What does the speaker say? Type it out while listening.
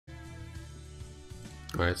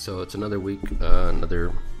Alright, so it's another week,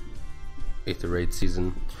 another Aether raid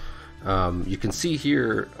season. You can see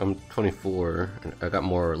here I'm 24, and I got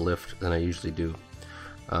more lift than I usually do.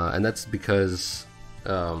 And that's because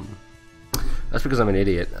I'm an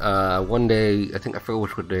idiot. One day, I forgot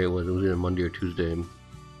which day it was either Monday or Tuesday.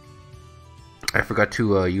 I forgot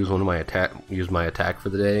to use my attack for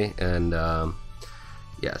the day, and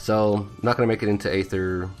yeah, so I'm not gonna make it into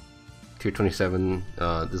Aether tier 27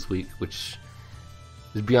 this week, which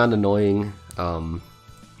is beyond annoying.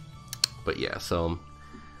 But yeah, so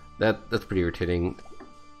that's pretty irritating.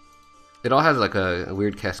 It all has like a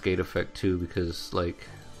weird cascade effect too, because like,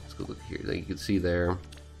 let's go look here. Like you can see there,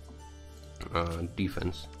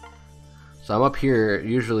 defense. So I'm up here.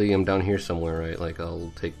 Usually I'm down here somewhere, right? Like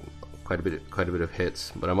I'll take quite a bit of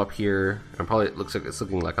hits, but I'm up here. And probably it's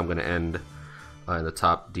looking like I'm gonna end in the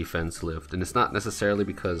top defense lift, and it's not necessarily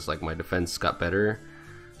because like my defense got better,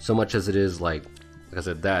 so much as it is like I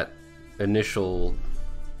said, that initial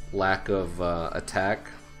lack of attack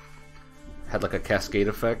had like a cascade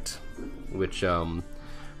effect, which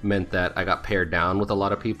meant that I got paired down with a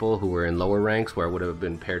lot of people who were in lower ranks, where I would have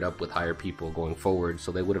been paired up with higher people going forward,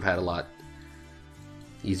 so they would have had a lot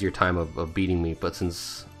easier time of beating me. But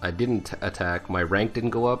since I didn't attack, my rank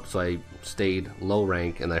didn't go up, so I stayed low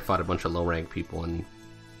rank, and I fought a bunch of low rank people, and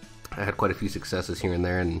I had quite a few successes here and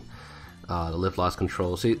there, and the lift loss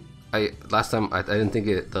control. See, last time I didn't think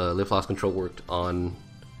the lift loss control worked on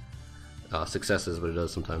successes, but it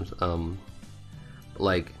does sometimes.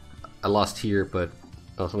 Like I lost here, but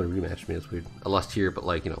somebody rematched me. That's weird. I lost here, but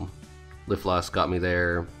like, you know, lift loss got me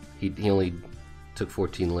there. He only took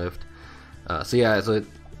 14 lift. So yeah, so it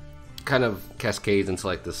kind of cascades into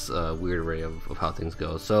like this weird array of how things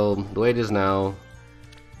go. So the way it is now,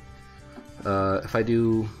 if I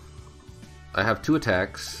have 2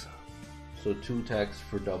 attacks. So 2 attacks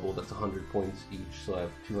for double, that's 100 points each, so I have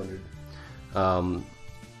 200.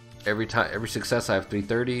 Every success I have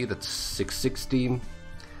 330, that's 660.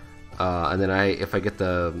 And then if I get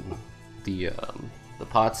the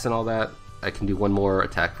pots and all that, I can do one more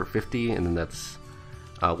attack for 50, and then that's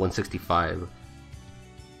 165.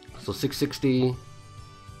 So 660,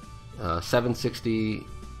 760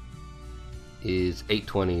 is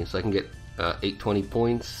 820, so I can get 820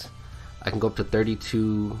 points. I can go up to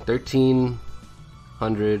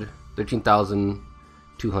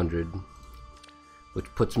 13,200, which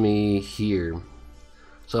puts me here.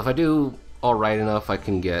 So if I do alright enough, I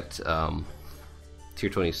can get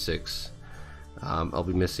tier 26. I'll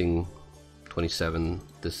be missing 27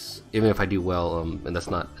 this, even if I do well, and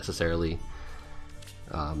that's not necessarily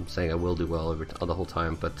saying I will do well the whole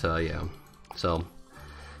time, but yeah. So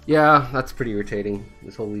yeah, that's pretty irritating.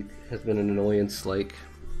 This whole week has been an annoyance. Like,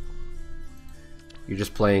 you're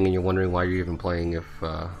just playing and you're wondering why you're even playing if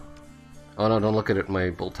oh no, don't look at it,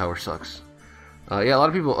 my bolt tower sucks. Yeah, a lot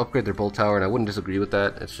of people upgrade their bolt tower, and I wouldn't disagree with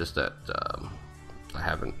that. It's just that I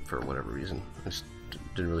haven't, for whatever reason. I just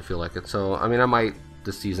didn't really feel like it. So I mean, I might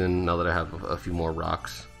this season, now that I have a few more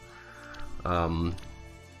rocks.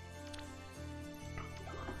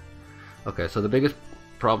 Okay, so the biggest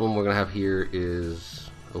problem we're gonna have here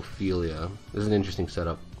is Ophelia. This is an interesting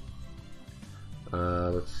setup.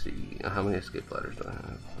 Let's see, how many escape ladders do I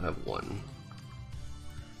have? I have 1.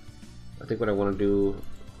 I think what I want to do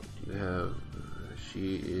you have,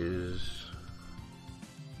 she's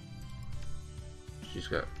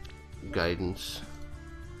got guidance.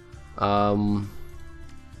 If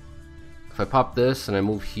I pop this and I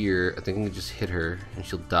move here, I think I can just hit her and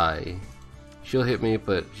she'll die. She'll hit me,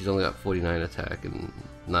 but she's only got 49 attack and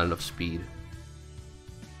not enough speed.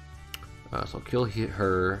 So I'll kill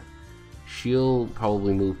her. She'll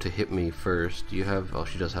probably move to hit me first. Do you have? Oh,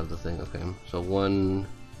 she does have the thing. Okay, so 1,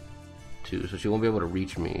 2. So she won't be able to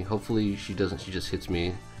reach me. Hopefully she doesn't. She just hits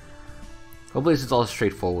me. Hopefully this is all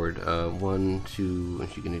straightforward. 1, 2, and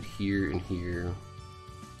she can hit here and here.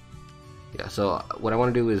 Yeah. So what I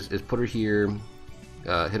want to do is put her here,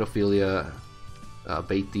 hit Ophelia,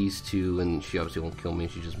 bait these 2, and she obviously won't kill me.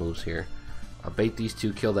 She just moves here. Bait these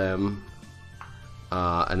 2, kill them,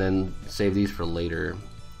 and then save these for later.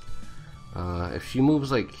 If she moves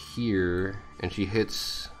like here and she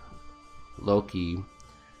hits Loki,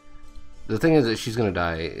 the thing is that she's gonna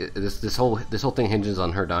die. This whole thing hinges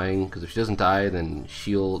on her dying, because if she doesn't die, then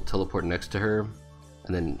she'll teleport next to her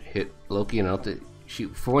and then hit Loki, and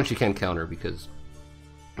for one, she can't counter because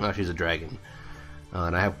she's a dragon,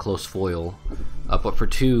 and I have close foil. But for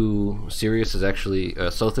 2, Sirius is actually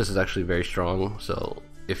Sothis is actually very strong. So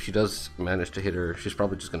if she does manage to hit her, she's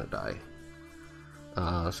probably just gonna die.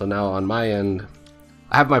 So now on my end,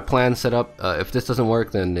 I have my plan set up. If this doesn't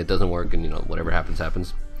work, then it doesn't work, and you know, whatever happens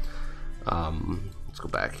happens. let's go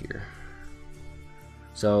back here.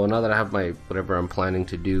 So now that I have my whatever I'm planning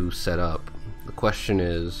to do set up, the question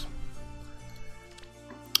is,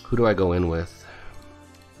 who do I go in with?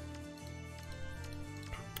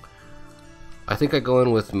 I think I go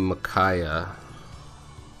in with Micaiah.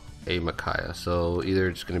 Micaiah. So either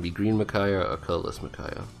it's going to be green Micaiah or colorless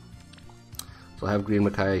Micaiah. So I have green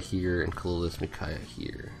Micaiah here and colorless Micaiah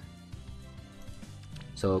here.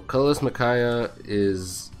 So colorless Micaiah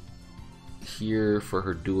is here for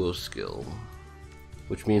her duo skill,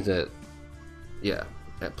 which means that, yeah,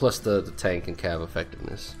 plus the tank and cav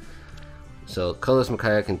effectiveness. So colorless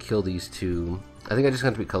Micaiah can kill these two. I think I just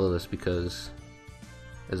have to be colorless because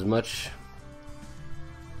as much,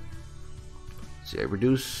 see, I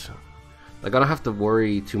reduce, like I don't have to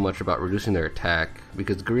worry too much about reducing their attack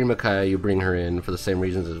because green Micaiah, you bring her in for the same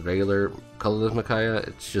reasons as regular colorless Micaiah.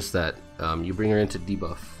 It's just that you bring her in to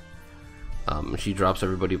debuff. She drops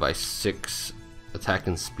everybody by 6 attack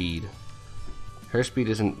and speed. Her speed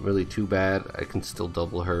isn't really too bad. I can still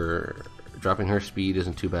double her. Dropping her speed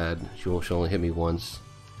isn't too bad. She'll only hit me once.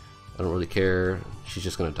 I don't really care. She's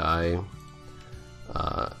just gonna die.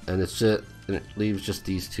 And it's just, and it leaves just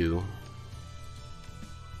these two.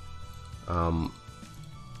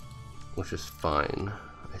 Which is fine,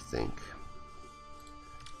 I think.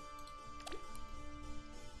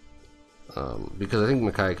 Because I think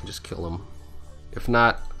Micaiah can just kill him. If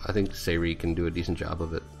not, I think Sayri can do a decent job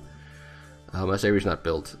of it. My Sayri's not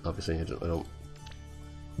built, obviously. I don't.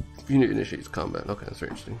 Unit initiates combat. Okay, that's very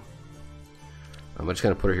interesting. I just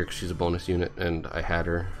kind of put her here because she's a bonus unit, and I had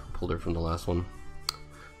her, pulled her from the last one.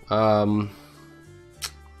 I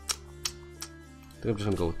think I'm just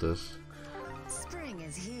gonna go with this. Spring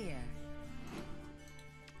is here.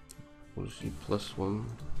 What is she? +1.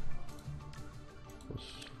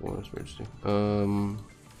 +4. That's very interesting.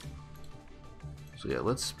 So yeah,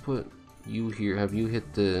 let's put you here. Have you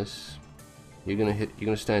hit this? You're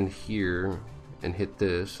gonna stand here and hit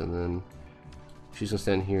this, and then she's gonna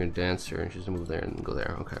stand here and dance her, and she's gonna move there and go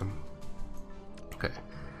there. Okay. Okay.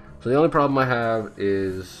 So the only problem I have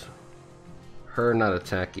is her not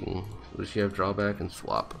attacking. Does she have drawback and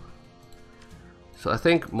swap? So I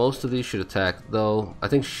think most of these should attack, though. I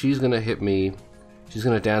think she's gonna hit me. She's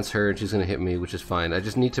gonna dance her, and she's gonna hit me, which is fine. I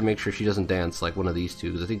just need to make sure she doesn't dance like one of these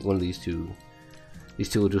two, because I think one of these two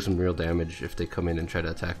will do some real damage if they come in and try to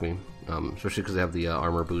attack me, especially because they have the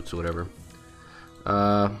armor boots or whatever.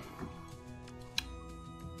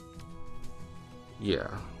 Yeah,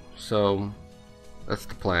 so that's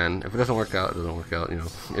the plan. If it doesn't work out, it doesn't work out. You know,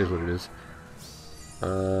 it is what it is.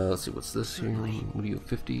 Let's see, what's this here? What do you have?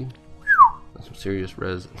 50? That's some serious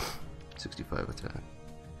res. 65 attack.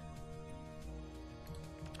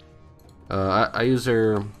 I use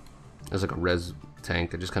her as like a res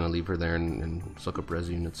tank. I just kind of leave her there and suck up res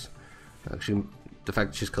units. Actually, the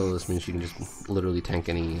fact that she's colorless means she can just literally tank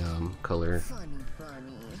any color.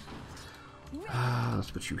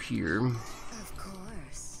 Let's put you here. Of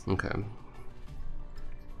course. Okay.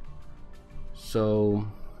 So,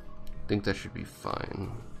 I think that should be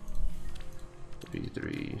fine. 3,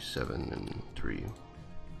 3, 7, and 3.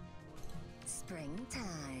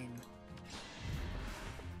 Springtime.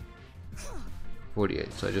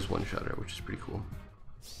 48. So I just one-shot her, which is pretty cool.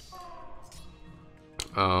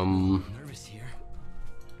 Nervous here.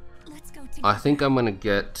 Let's go I think I'm gonna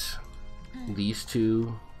get these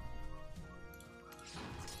two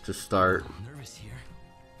to start. Nervous here.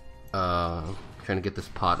 Trying to get this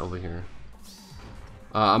pot over here.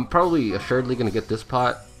 I'm probably assuredly gonna get this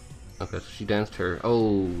pot. Okay, so she danced her.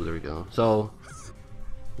 Oh, there we go. So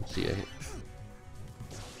let's see.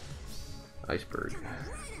 Iceberg.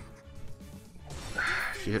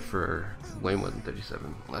 She hit for way more than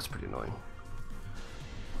 37. That's pretty annoying.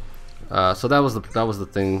 So that was the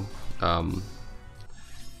thing. I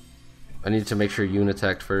needed to make sure Yoon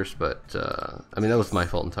attacked first, but I mean that was my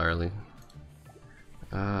fault entirely.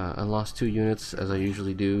 I lost 2 units as I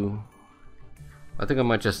usually do. I think I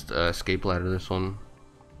might just escape ladder this one.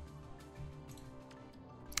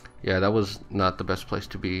 Yeah, that was not the best place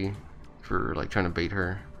to be for like trying to bait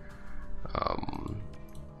her.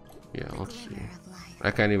 Yeah, let's see.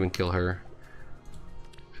 I can't even kill her.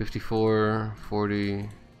 54, 40.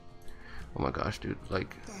 Oh my gosh, dude!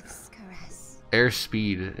 Like, air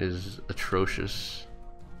speed is atrocious.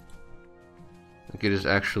 Like, it is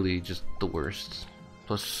actually just the worst.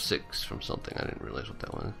 +6 from something. I didn't realize what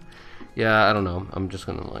that was. Yeah, I don't know. I'm just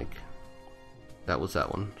gonna like. That was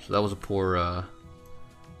that one. So that was a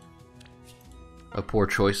poor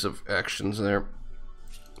choice of actions there.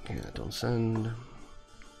 Yeah, don't send.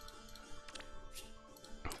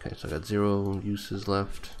 Okay, so I got 0 uses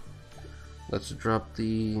left. Let's drop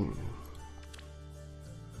the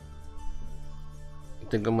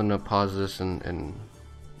think I'm gonna pause this and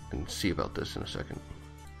see about this in a second.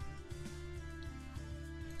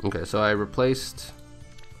 Okay, so I replaced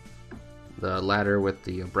the ladder with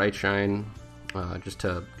the bright shine, just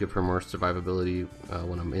to give her more survivability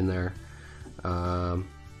when I'm in there.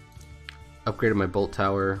 Upgraded my bolt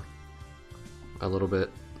tower a little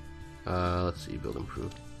bit. Let's see, build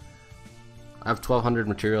improve. I have 1,200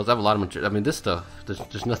 materials. I have a lot of materials. I mean, this stuff,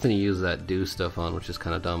 there's nothing to use that do stuff on, which is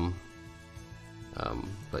kind of dumb.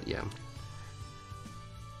 But yeah.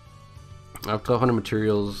 I have 1,200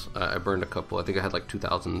 materials. I burned a couple. I think I had like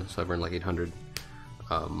 2,000, so I burned like 800.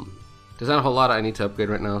 There's not a whole lot I need to upgrade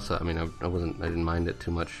right now, so I mean, I didn't mind it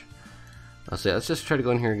too much. So yeah, let's just try to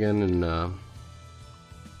go in here again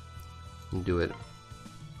and do it.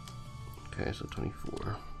 Okay, so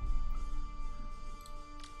 24.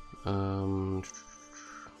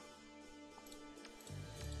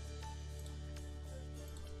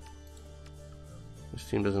 This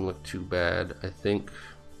team doesn't look too bad. I think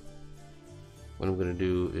what I'm gonna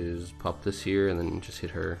do is pop this here and then just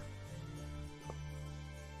hit her.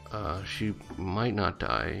 She might not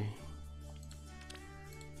die.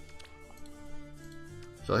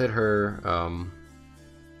 So I'll hit her.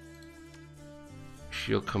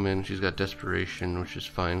 She'll come in. She's got desperation, which is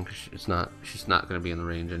fine because she's not going to be in the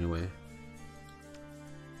range anyway.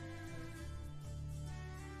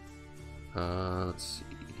 Let's see.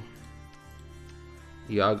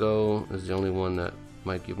 Iago is the only one that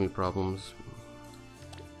might give me problems.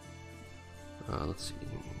 Let's see.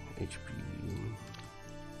 HP.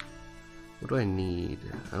 What do I need?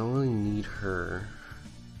 I don't really need her.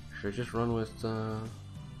 Should I just run with? Do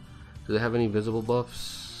they have any visible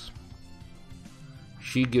buffs?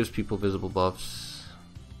 She gives people visible buffs.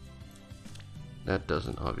 That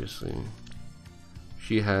doesn't, obviously.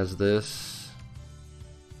 She has this.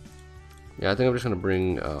 Yeah, I think I'm just gonna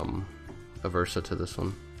bring Aversa to this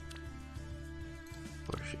one.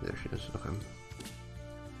 Where is she? There she is. Okay.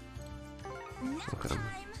 Okay.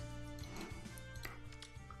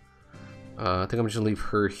 I think I'm just gonna leave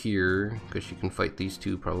her here because she can fight these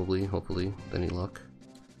two probably, hopefully, with any luck.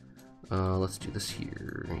 Let's do this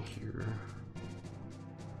here and here.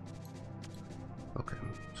 Okay,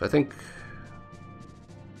 so I think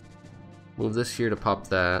move this here to pop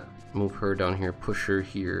that, move her down here, push her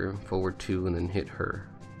here, forward 2, and then hit her.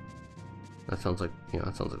 That sounds like, yeah,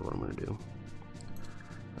 that sounds like what I'm gonna do.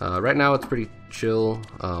 Right now it's pretty chill.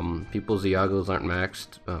 People's Iagos aren't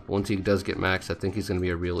maxed. But once he does get maxed, I think he's gonna be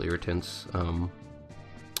a real irritant.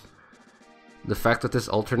 The fact that this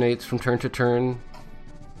alternates from turn to turn,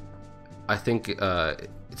 I think it's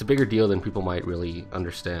a bigger deal than people might really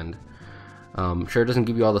understand. Sure, it doesn't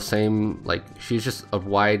give you all the same, like, she's just a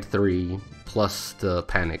wide 3 plus the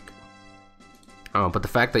panic. But the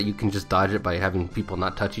fact that you can just dodge it by having people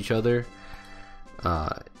not touch each other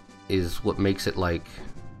is what makes it, like,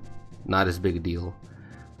 not as big a deal.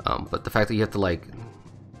 But the fact that you have to, like,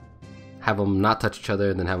 have them not touch each other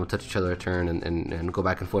and then have them touch each other a turn and go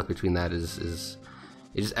back and forth between that is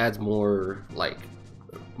it just adds more, like,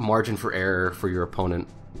 margin for error for your opponent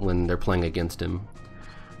when they're playing against him.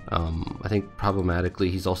 I think problematically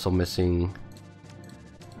he's also missing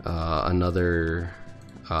another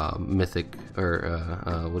mythic,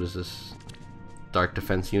 or what is this, dark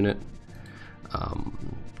defense unit,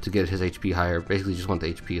 to get his HP higher. Basically just want the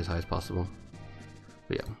HP as high as possible.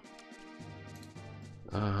 But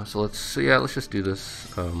yeah, so let's just do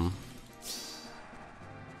this. Let's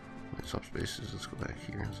swap spaces. Let's go back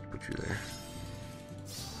here. Let's put you there.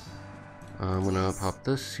 I'm gonna pop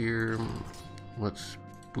this here. Let's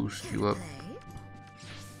boost you up.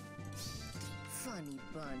 Funny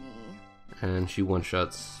bunny. And she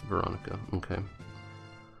one-shots Veronica. Okay.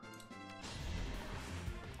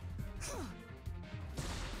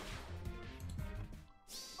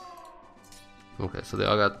 Okay, so they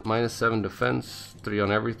all got -7 defense, 3 on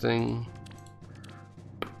everything.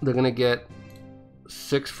 They're gonna get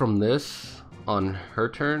 6 from this on her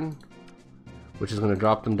turn, which is gonna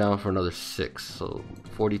drop them down for another 6, so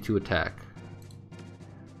 42 attack.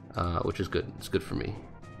 Which is good. It's good for me.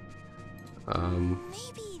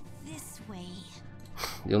 Maybe this way.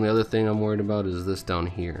 The only other thing I'm worried about is this down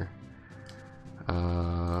here.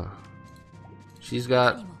 She's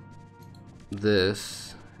got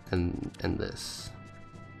this and this.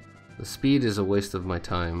 The speed is a waste of my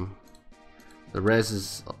time. The res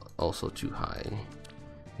is also too high.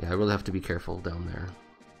 Yeah, I really have to be careful down there.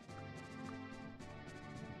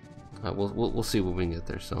 We'll see when we get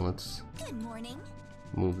there. So let's. Good morning.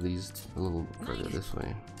 Move these a little further this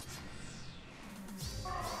way.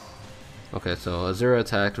 Okay, so Azura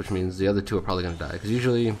attacked, which means the other 2 are probably gonna die. Because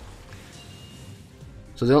usually,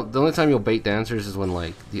 So the only time you'll bait dancers is when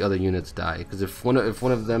like the other units die. Because if one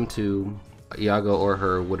of them to Iago or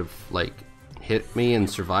her would have like hit me and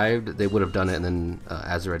survived, they would have done it, and then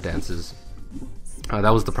Azura dances.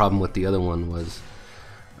 That was the problem with the other one, was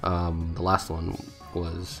the last one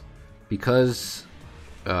was because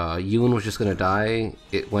Yoon was just gonna die.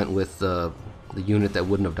 It went with the unit that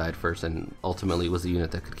wouldn't have died first, and ultimately it was the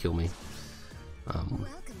unit that could kill me,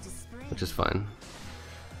 which is fine.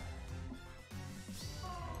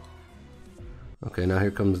 Okay, now here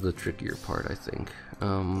comes the trickier part, I think.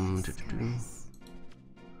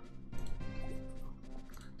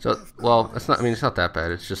 So, well, it's not. I mean, it's not that bad.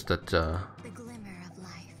 It's just that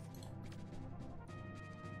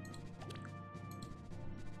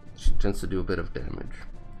she tends to do a bit of damage.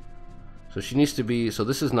 So she needs to be. So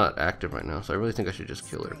this is not active right now. So I really think I should just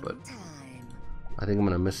kill her. But I think I'm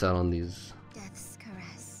gonna miss out on these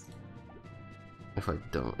if I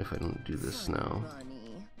don't do this now.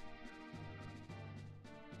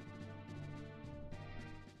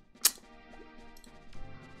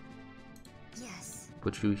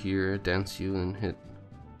 Put you here, dance you, and hit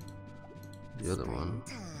the other one.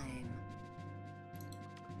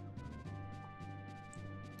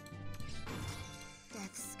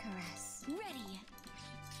 Death's caress. Ready.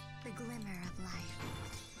 The glimmer of life.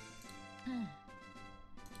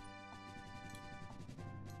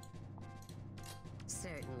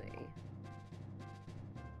 Certainly.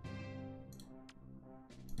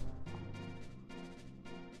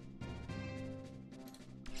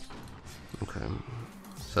 Okay.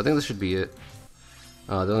 So I think this should be it.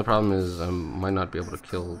 The only problem is I might not be able to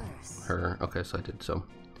kill her. Okay, so I did. So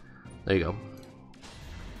there you go.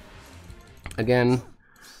 Again,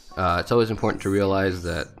 it's always important to realize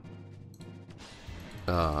that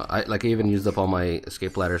I even used up all my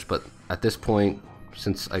escape ladders, but at this point,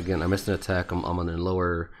 since again I missed an attack, I'm on a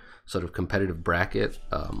lower sort of competitive bracket.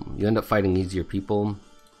 You end up fighting easier people.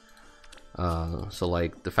 So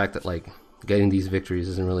like the fact that like getting these victories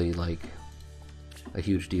isn't really like a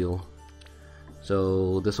huge deal.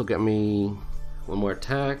 So this will get me one more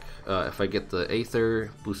attack. If I get the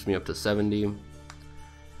Aether, boosts me up to 70.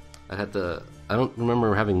 I don't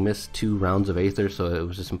remember having missed 2 rounds of Aether, so it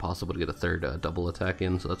was just impossible to get a third double attack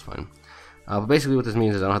in, so that's fine. But basically what this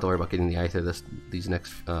means is I don't have to worry about getting the Aether these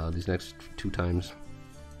next 2 times.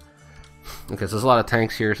 Okay, so there's a lot of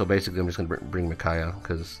tanks here, so basically I'm just gonna bring Micaiah,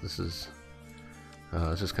 because this is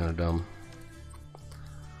kind of dumb.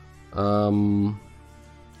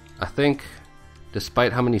 I think,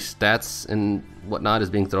 despite how many stats and whatnot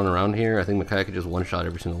is being thrown around here, I think Micaiah could just one-shot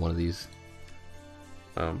every single one of these.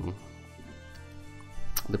 The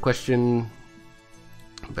question...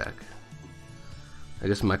 back. I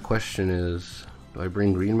guess my question is, do I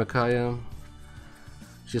bring green Micaiah?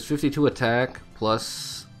 She has 52 attack,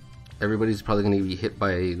 plus everybody's probably going to be hit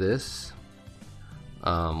by this,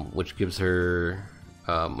 which gives her...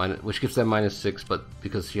 which gives them -6, but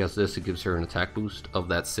because she has this, it gives her an attack boost of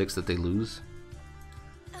that 6 that they lose.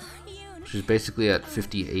 She's basically at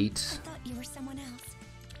 58. I thought you were someone else,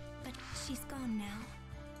 but she's gone now.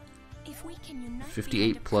 If we can unite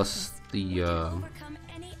 58 plus the oh,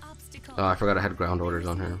 I forgot I had ground orders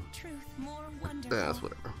on her. That's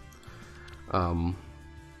whatever.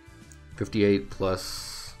 58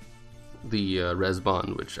 plus the res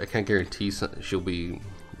bond, which I can't guarantee she'll be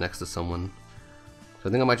next to someone. So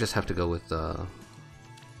I think I might just have to go with a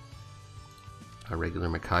regular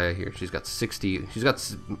Micaiah here. She's got 60. She's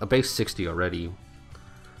got a base 60 already,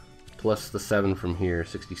 plus the 7 from here,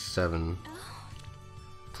 67.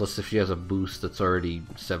 Plus if she has a boost that's already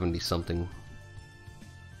 70 something.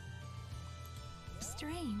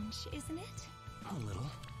 Strange, isn't it? A little.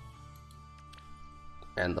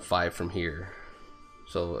 And the 5 from here.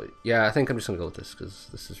 So yeah, I think I'm just gonna go with this because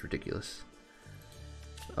this is ridiculous.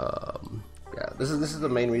 Yeah, this is the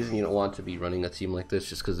main reason you don't want to be running a team like this,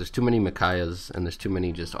 just because there's too many Micaiahs and there's too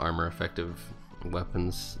many just armor effective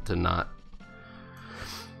weapons to not.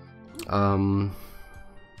 So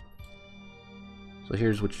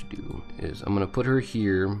here's what you do: is I'm gonna put her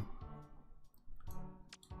here.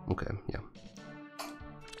 Okay, yeah.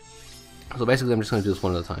 So basically, I'm just gonna do this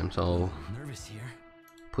one at a time. So Nervous here.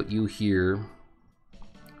 put you here,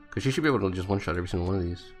 because she should be able to just one-shot every single one of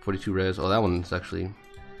these. 42 res. Oh, that one's actually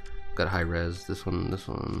got high res. This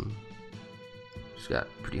one, she's got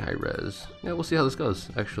pretty high res. Yeah, we'll see how this goes.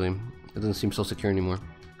 Actually, it doesn't seem so secure anymore.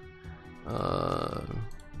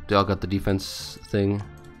 They all got the defense thing.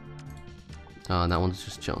 That one's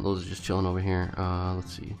just chilling. Those are just chilling over here.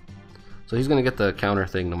 Let's see. So he's gonna get the counter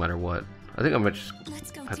thing no matter what. I think I might just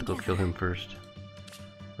have to go kill him first.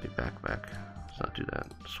 Wait, back. Let's not do that.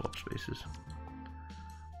 Swap spaces.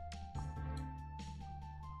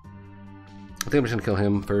 I think I'm just gonna kill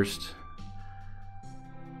him first.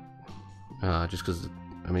 Just because,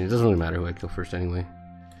 I mean, it doesn't really matter who I kill first anyway.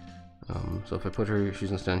 So if I put her, she's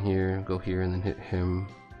gonna stand here, go here, and then hit him.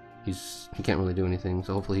 He can't really do anything,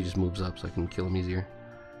 so hopefully he just moves up so I can kill him easier.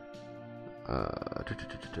 Yeah,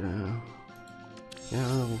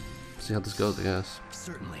 we'll see how this goes, I guess.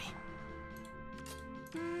 Certainly.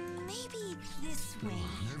 Maybe this way.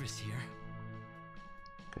 Nervous here.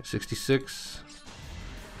 Okay, 66.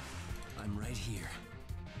 I'm right here.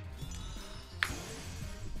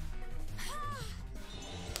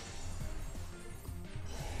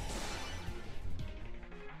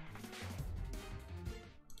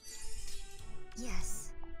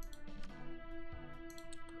 Yes.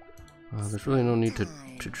 There's really no need to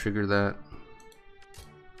trigger that.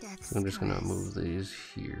 Death's I'm just gonna caress. move these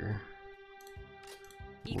here.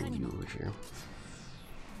 Move you over here.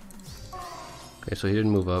 Okay, so he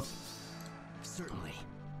didn't move up. Certainly.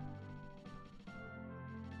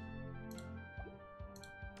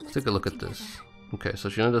 Let's take a look at this. Okay, so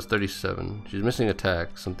she only does 37. She's missing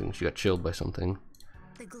attack, something, she got chilled by something.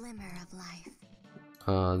 The glimmer of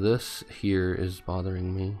life. This here is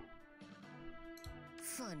bothering me.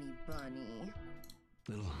 Funny bunny.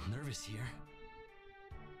 Little nervous here.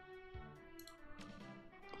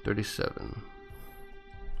 37.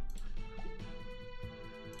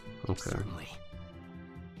 Okay. Certainly.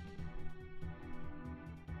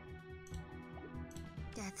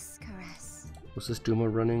 Death's caress. What's this Duma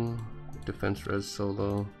running? Defense res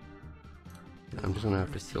solo. I'm just gonna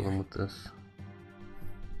have to kill him with this.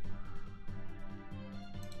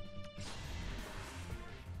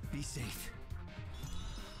 Be safe.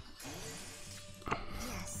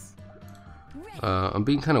 Yes. Ready. I'm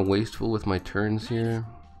being kind of wasteful with my turns here.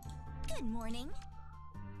 Good morning.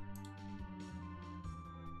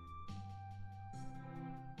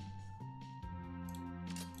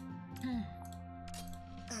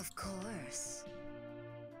 Of course.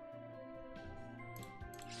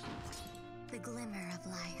 The glimmer of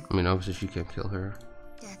life. I mean, obviously she can't kill her.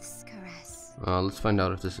 Death's caress. Let's find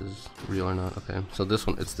out if this is real or not. Okay, so this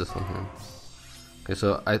one, it's this one here. Okay,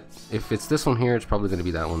 so if it's this one here, it's probably going to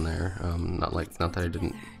be that one there. Not that I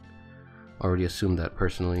didn't already assume that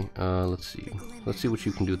personally. Let's see what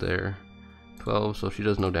you can do there. 12, so she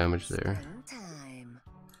does no damage there. Time.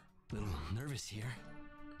 Little nervous here.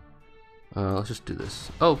 Let's just do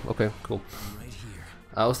this. Oh, okay, cool. I'm right here.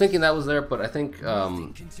 I was thinking that was there, but I think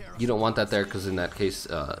you don't want that there because in that case,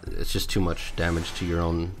 it's just too much damage to your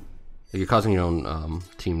own. You're causing your own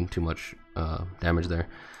team too much damage there.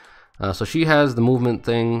 So she has the movement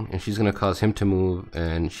thing, and she's gonna cause him to move,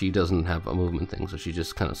 and she doesn't have a movement thing, so she's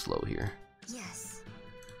just kind of slow here. Yes.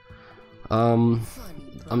 I'm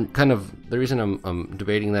kind of, the reason I'm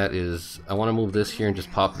debating that is I want to move this here and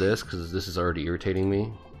just pop this because this is already irritating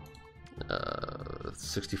me.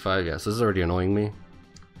 65, yeah, so this is already annoying me.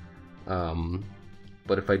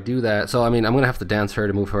 But if I do that, so I mean, I'm gonna have to dance her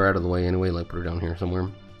to move her out of the way anyway, like put her down here somewhere.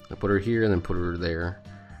 I put her here and then put her there.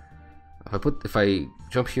 If I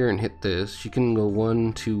jump here and hit this, she can go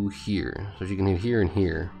 1, 2 here, so she can hit here and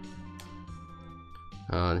here.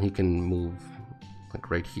 And he can move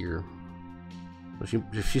like right here. So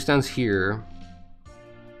if she stands here,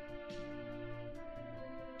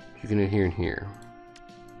 she can hit here and here,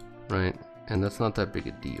 right? And that's not that big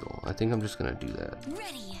a deal. I think I'm just gonna do that.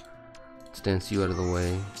 Ready. Let's dance you out of the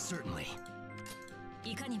way. Certainly.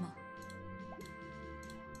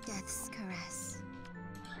 Death's caress.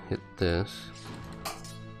 Hit this.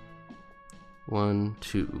 1,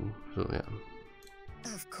 2. So yeah.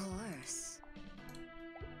 Of course.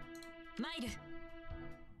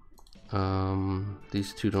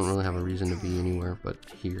 These two don't really have a reason to be anywhere but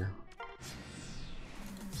here.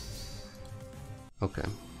 Okay,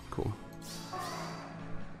 cool.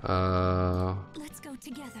 Let's go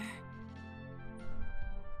together.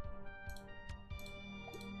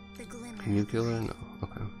 The glimmer. Can you kill her? No.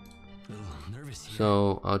 Okay. Little nervous here.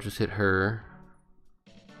 So I'll just hit her.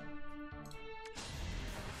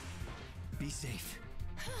 Be safe.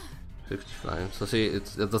 65. So see,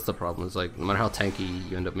 that's the problem. It's like no matter how tanky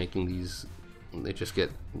you end up making these, they just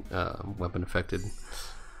get weapon affected.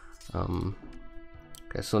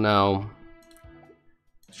 Okay, so now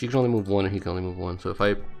she can only move 1 and he can only move 1. So if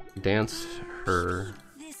I dance her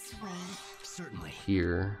This way. Certainly.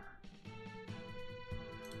 here,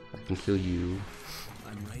 I can kill you.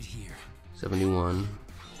 I'm right here. 71.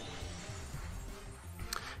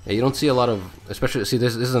 Yeah, you don't see a lot of, especially see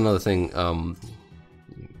this is another thing. During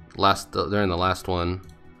the last one,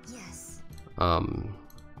 Yes. I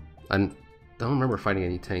don't remember finding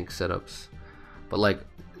any tank setups, but like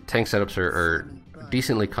tank setups are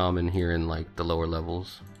decently common here in like the lower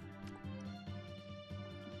levels.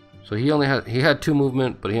 So he had 2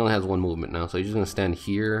 movement, but he only has 1 movement now. So he's just gonna stand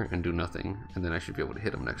here and do nothing, and then I should be able to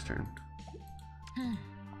hit him next turn.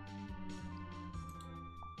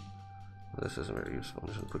 This isn't very useful. I'm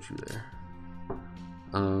just gonna put you there.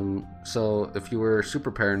 So if you were super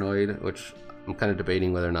paranoid, which I'm kind of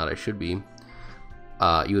debating whether or not I should be,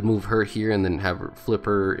 you would move her here and then have her flip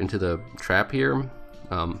her into the trap here.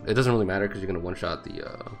 It doesn't really matter because you're gonna one-shot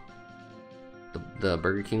the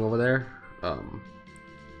Burger King over there.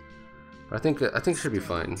 But I think it should be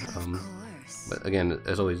fine. But again,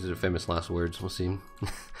 as always, these are famous last words. We'll see. It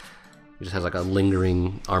just has like a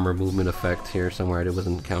lingering armor movement effect here somewhere I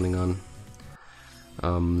wasn't counting on.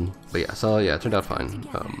 But yeah, so yeah, it turned out fine.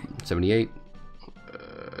 78.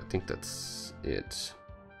 I think that's it.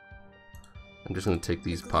 I'm just gonna take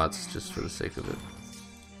these pots just for the sake of it.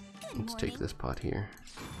 Let's take this pot here,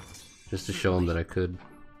 just to show them that I could.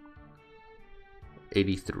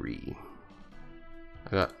 83.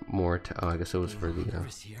 I got more. Oh, I guess it was for the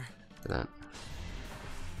for that.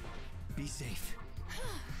 Be safe.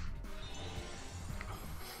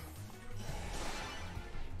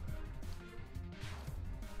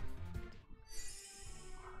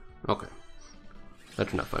 Okay, that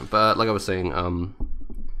turned out fine. But like I was saying,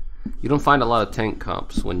 you don't find a lot of tank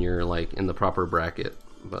comps when you're like in the proper bracket.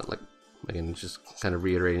 But like again, it's just kind of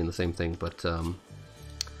reiterating the same thing. But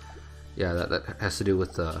yeah, that has to do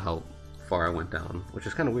with how far I went down, which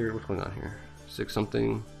is kind of weird. What's going on here? 6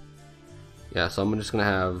 something. Yeah, so I'm just gonna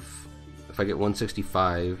have, if I get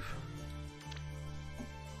 165,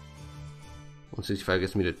 165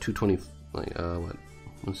 gets me to 220. Like what?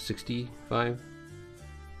 165.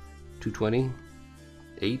 220,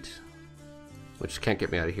 8, which can't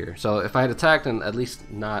get me out of here. So if I had attacked and at least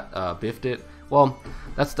not biffed it, well,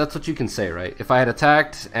 that's what you can say, right? If I had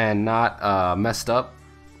attacked and not messed up,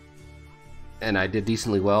 and I did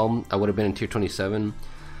decently well, I would have been in tier 27.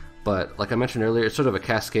 But like I mentioned earlier, it's sort of a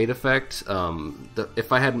cascade effect.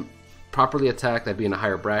 If I had properly attacked, I'd be in a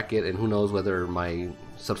higher bracket, and who knows whether my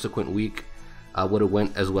subsequent week would have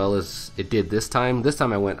went as well as it did this time. This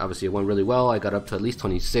time obviously it went really well. I got up to at least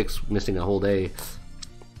 26, missing a whole day's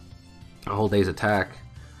attack.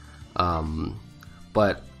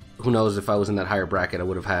 But who knows, if I was in that higher bracket, I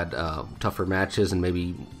would have had tougher matches, and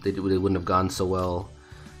maybe they wouldn't have gone so well.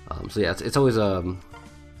 So yeah, it's always an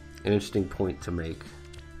interesting point to make.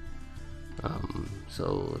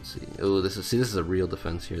 So let's see. Oh, this is a real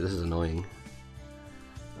defense here. This is annoying.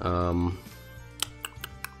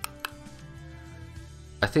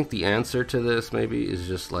 I think the answer to this maybe is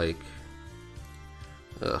just like,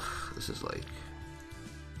 this is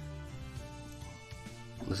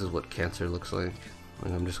what cancer looks like.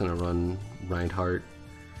 Like I'm just gonna run Reinhardt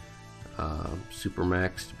super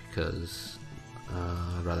maxed because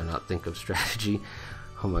I'd rather not think of strategy.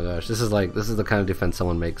 Oh my gosh, this is the kind of defense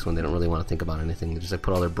someone makes when they don't really want to think about anything. They just like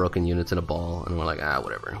put all their broken units in a ball, and we're like,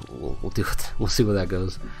 whatever, we'll do it. We'll see where that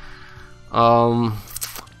goes.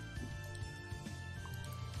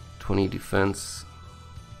 20 defense.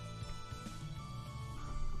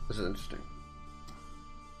 This is interesting.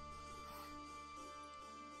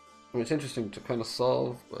 I mean, it's interesting to kind of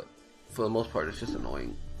solve, but for the most part, it's just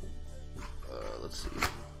annoying. Let's see.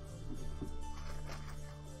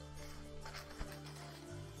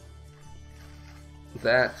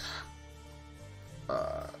 That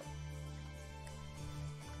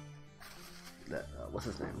what's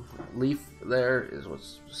his name? Leaf there is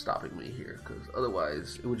what's stopping me here, because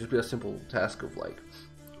otherwise it would just be a simple task of like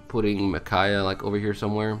putting Micaiah like over here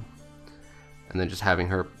somewhere, and then just having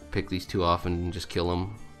her pick these 2 off and just kill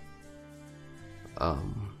them.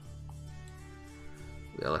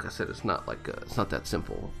 Yeah, like I said, it's not like it's not that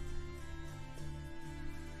simple.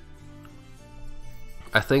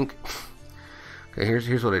 I think. Okay,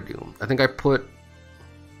 here's what I do. I think I put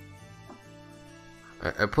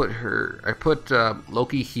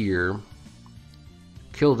Loki here,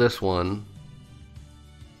 kill this one,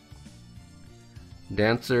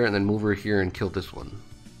 Dancer, and then move her here and kill this one.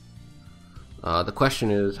 The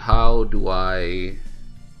question is, how do I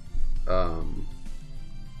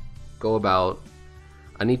go about?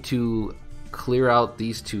 I need to clear out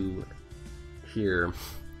these 2 here.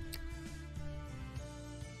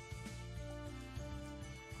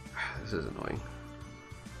 This is annoying.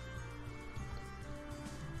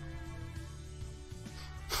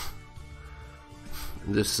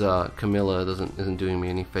 This Camilla isn't doing me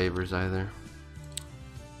any favors either.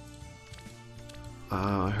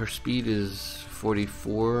 Her speed is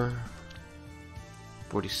 44,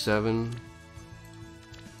 47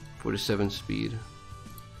 speed.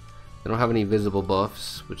 They don't have any visible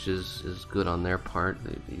buffs, which is good on their part.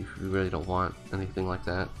 You really don't want anything like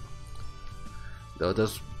that. Though it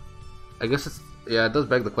does I guess it's, yeah, it does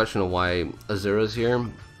beg the question of why Azura's here.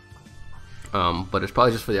 But it's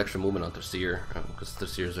probably just for the extra movement on Thesir, because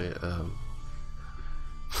Thesir's a,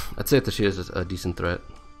 I'd say Thesir is a decent threat.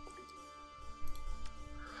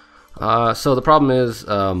 So the problem is,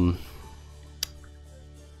 let's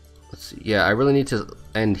see, yeah, I really need to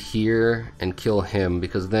end here and kill him,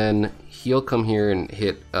 because then he'll come here and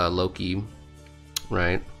hit Loki,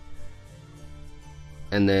 right?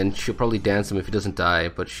 And then she'll probably dance him if he doesn't die,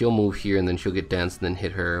 but she'll move here and then she'll get danced and then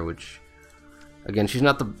hit her, which, again, she's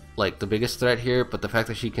not the biggest threat here, but the fact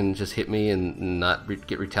that she can just hit me and not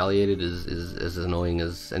get retaliated is as annoying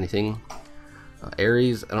as anything.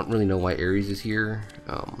 Ares, I don't really know why Ares is here.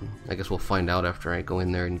 I guess we'll find out after I go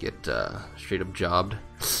in there and get straight up jobbed.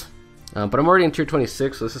 But I'm already in tier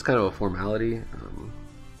 26, so this is kind of a formality.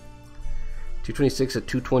 226 at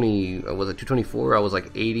 220, was it 224? I was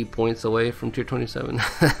like 80 points away from tier 27.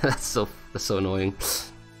 that's so annoying.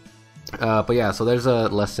 But yeah, so there's a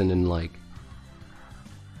lesson in like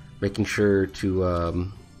making sure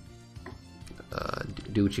to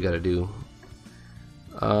do what you gotta do.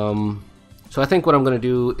 So I think what I'm gonna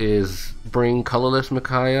do is bring colorless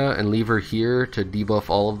Micaiah and leave her here to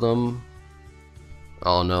debuff all of them.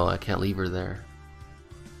 Oh no, I can't leave her there.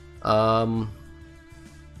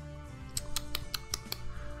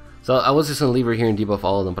 So I was just gonna leave her here and debuff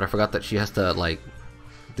all of them, but I forgot that she has to like,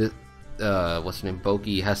 what's her name?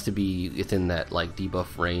 Boki has to be within that like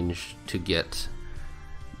debuff range to get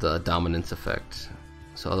the dominance effect.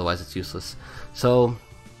 So otherwise it's useless. So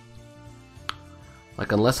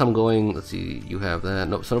like unless I'm going, let's see, you have that.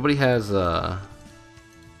 Nope. So nobody has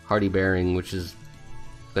Hardy Bearing, which is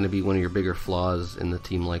going to be one of your bigger flaws in the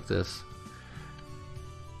team like this.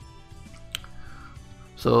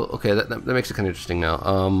 So, okay, that makes it kind of interesting now.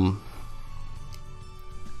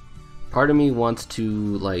 Part of me wants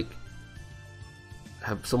to, like,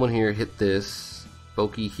 have someone here hit this,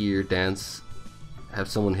 Boki here, dance, have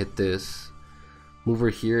someone hit this, move her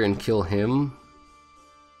here and kill him,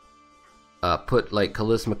 put, like,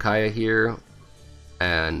 Kalis Micaiah here,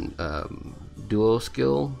 and duo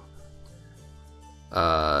skill,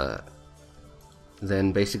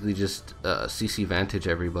 then basically just CC Vantage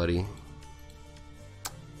everybody.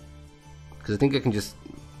 Because I think I can just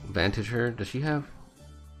Vantage her. Does she have?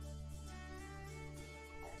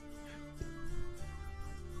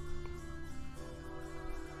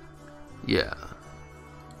 Yeah.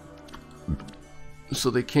 So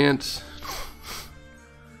they can't.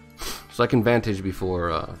 So I can Vantage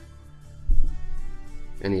before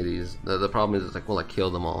any of these. The problem is, it's like, will I kill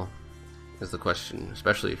them all? Is the question.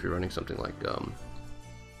 Especially if you're running something like a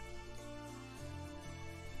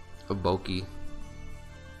Boki.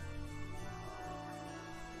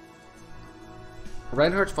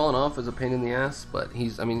 Reinhardt's fallen off as a pain in the ass, but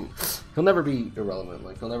he's, I mean, he'll never be irrelevant.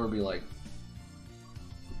 Like, he'll never be like,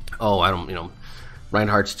 oh, I don't, you know,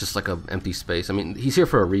 Reinhardt's just like an empty space. I mean, he's here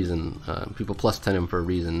for a reason. People plus 10 him for a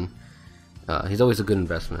reason. He's always a good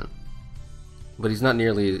investment. But he's not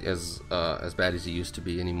nearly as bad as he used to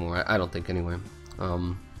be anymore. I don't think, anyway.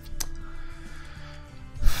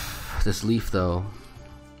 This Leaf, though.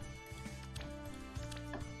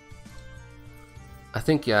 I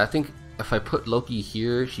think if I put Loki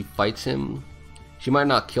here, she fights him. She might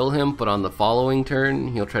not kill him, but on the following turn,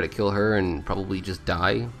 he'll try to kill her and probably just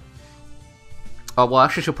die. Oh, well,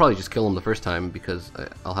 actually, she'll probably just kill him the first time because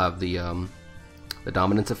I'll have the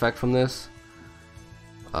dominance effect from this.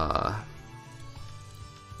 Yeah,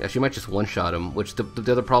 she might just one-shot him, which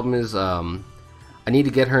the other problem is I need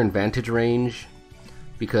to get her in Vantage range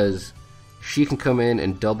because she can come in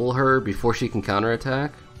and double her before she can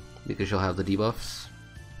counterattack because she'll have the debuffs.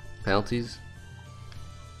 Penalties,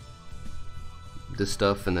 this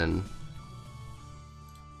stuff, and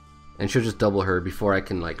she'll just double her before I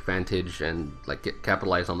can like Vantage and like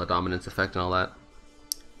capitalize on the dominance effect and all that.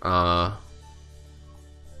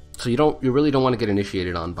 So you really don't want to get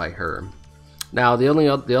initiated on by her. Now the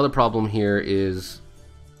other problem here is,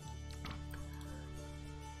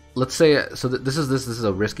 let's say, so this is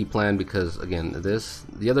a risky plan because again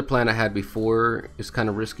the other plan I had before is kind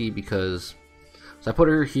of risky because. So I put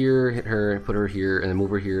her here, hit her, put her here, and then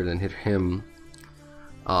move her here, and then hit him.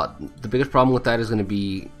 The biggest problem with that is going to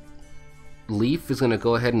be Leaf is going to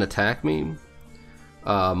go ahead and attack me.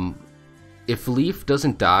 If Leaf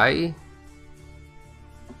doesn't die,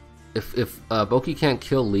 if Boki can't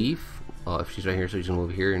kill Leaf, if she's right here, so he's going to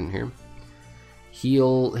move here and here,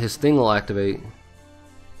 his thing will activate.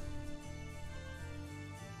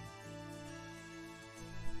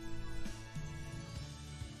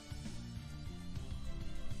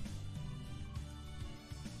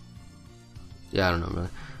 Yeah, I don't know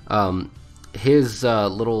really. his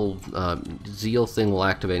little zeal thing will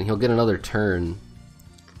activate, and he'll get another turn,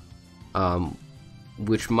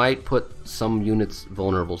 which might put some units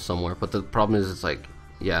vulnerable somewhere. But the problem is, it's like,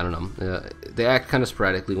 yeah, I don't know. They act kind of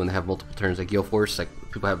sporadically when they have multiple turns. Like Gale Force, like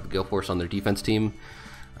people have Gale Force on their defense team.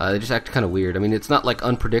 They just act kind of weird. I mean, it's not like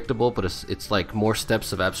unpredictable, but it's like more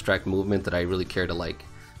steps of abstract movement that I really care to like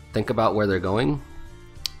think about where they're going.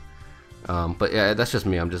 But yeah, that's just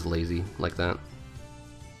me. I'm just lazy like that.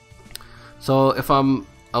 So if I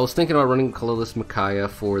was thinking about running Colorless Micaiah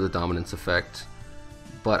for the dominance effect,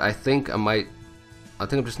 but I think I'm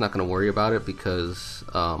just not going to worry about it because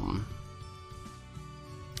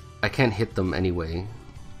I can't hit them anyway.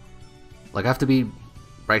 Like I have to be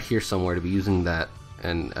right here somewhere to be using that,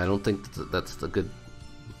 and I don't think that's the good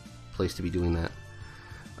place to be doing that.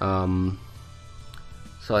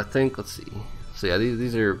 So I think, let's see. So yeah,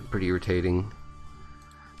 these are pretty irritating.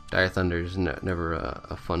 Dire Thunder is never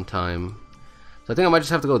a fun time. So I think I might just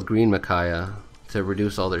have to go with Green Micaiah to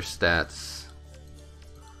reduce all their stats.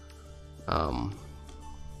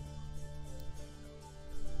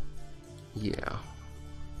 Yeah.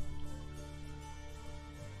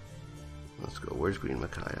 Let's go. Where's Green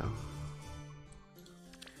Micaiah?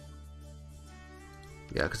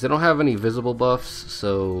 Yeah, because they don't have any visible buffs,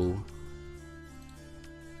 so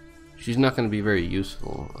she's not going to be very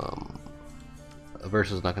useful.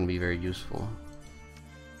 Versa's not going to be very useful.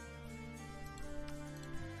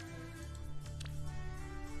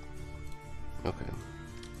 Okay.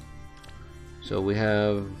 So we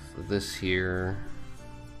have this here.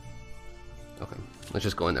 Okay, let's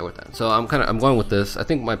just go in there with that. So I'm going with this. I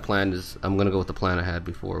think my plan is I'm gonna go with the plan I had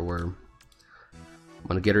before, where I'm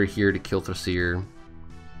gonna get her here to kill Thracier.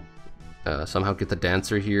 Somehow get the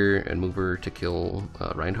Dancer here and move her to kill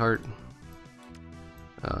Reinhardt.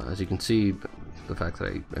 As you can see, the fact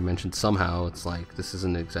that I mentioned somehow, it's like this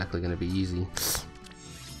isn't exactly gonna be easy.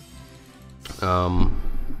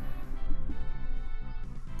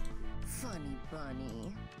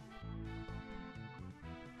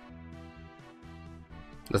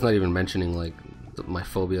 That's not even mentioning like my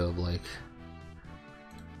phobia of like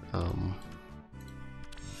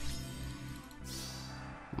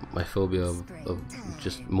my phobia of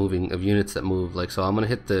just moving, of units that move. Like, so I'm gonna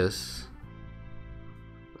hit this,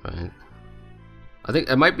 right? I think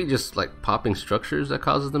it might be just like popping structures that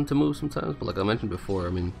causes them to move sometimes, but like I mentioned before,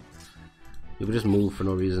 I mean, people just move for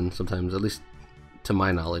no reason sometimes. At least to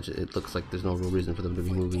my knowledge, it looks like there's no real reason for them to be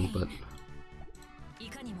moving, but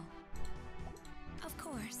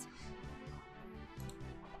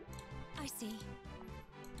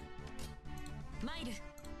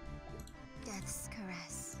Death's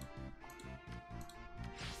caress.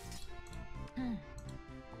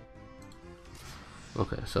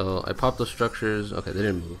 okay, so I popped those structures. Okay, they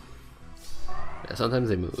didn't move. Yeah, sometimes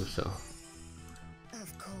they move, so.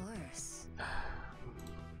 Of course.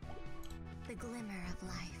 The glimmer of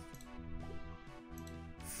life.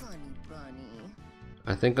 Funny bunny.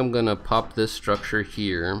 I think I'm gonna pop this structure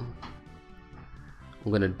here.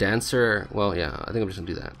 I'm gonna Dancer. Well, yeah, I think I'm just gonna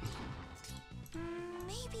do that.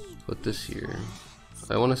 Put this here.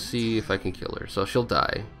 I want to see if I can kill her. So she'll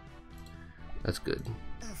die. That's good.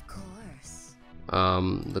 Of course.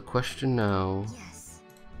 The question now. Yes.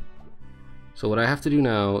 So what I have to do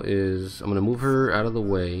now is I'm gonna move her out of the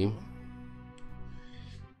way.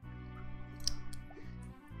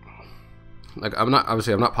 Like I'm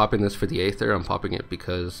not popping this for the Aether. I'm popping it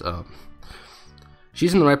because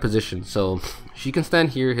she's in the right position. So she can stand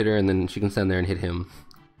here, hit her, and then she can stand there and hit him.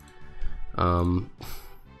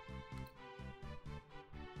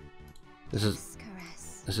 This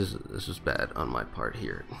is bad on my part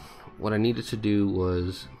here. What I needed to do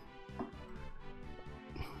was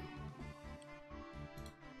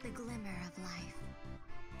the glimmer of life.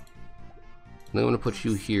 I'm gonna put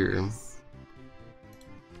you here.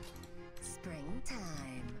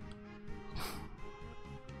 Springtime.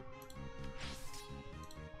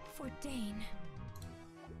 For Dane.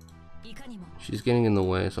 She's getting in the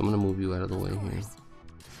way, so I'm gonna move you out of the way here.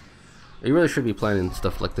 You really should be planning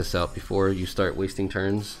stuff like this out before you start wasting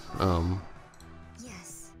turns.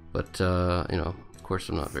 Yes. But you know, of course,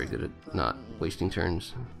 I'm not very good at not wasting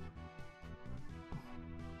turns.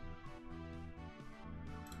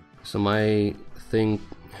 So my thing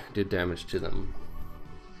did damage to them.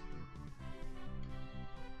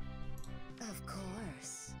 Of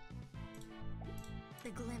course.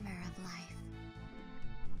 The glimmer of life.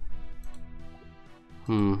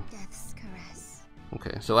 Death's caress.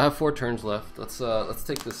 Okay, so I have 4 turns left. Let's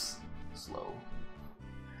take this slow.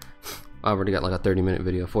 I already got like a 30-minute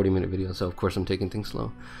video, 40-minute video, so of course I'm taking things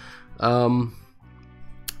slow.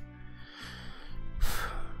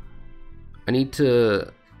 I need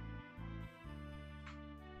to...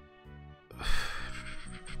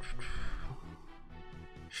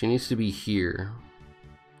 She needs to be here.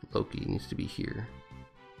 Loki needs to be here.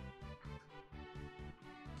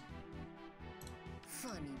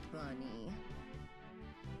 Funny bunny.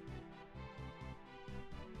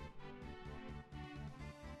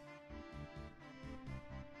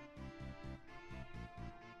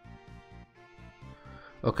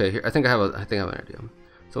 Okay, here I think I have an idea.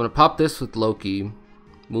 So I'm gonna pop this with Loki,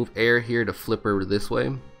 move Air here to flip her this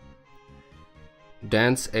way.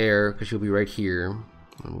 Dance Air because she'll be right here.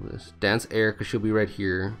 Move this. Dance Air because she'll be right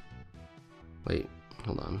here. Wait,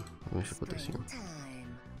 hold on. I should put this here.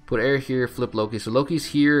 Put Air here, flip Loki. So Loki's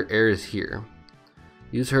here, Air is here.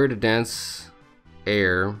 Use her to dance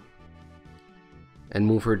Air and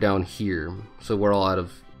move her down here so we're all out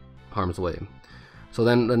of harm's way. So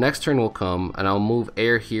then the next turn will come and I'll move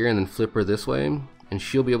Air here and then flip her this way and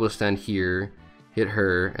she'll be able to stand here, hit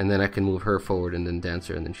her, and then I can move her forward and then dance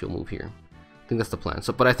her and then she'll move here. I think that's the plan.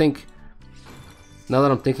 So, but I think now that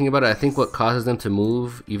I'm thinking about it, I think what causes them to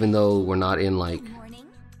move, even though we're not in like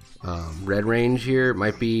red range here,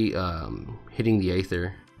 might be hitting the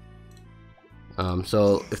Aether.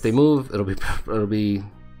 So if they move, it'll be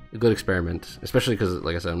a good experiment, especially because,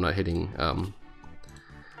 like I said, I'm not hitting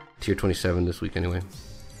tier 27 this week anyway.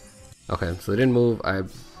 Okay, so they didn't move. I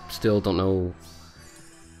still don't know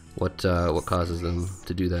what causes them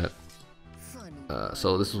to do that.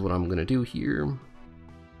 So this is what I'm gonna do here.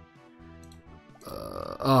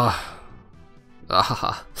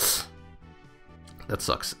 That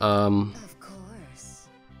sucks. Of course.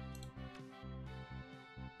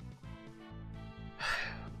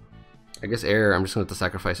 I guess Air. I'm just gonna have to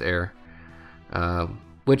sacrifice Air,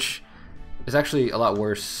 which is actually a lot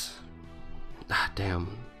worse.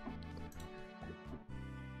 Damn.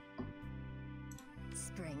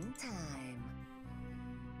 Springtime.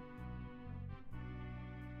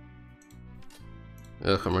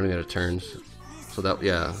 Ugh, I'm running out of turns. So that,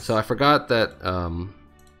 yeah. So I forgot that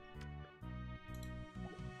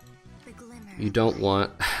you don't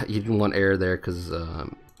want you didn't want Air there because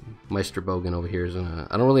Meister Bogan over here is gonna.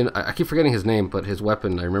 I don't really. I keep forgetting his name, but his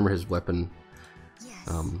weapon. I remember his weapon. Yes.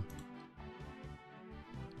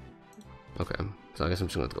 Okay, so I guess I'm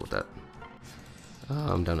just gonna have to go with that.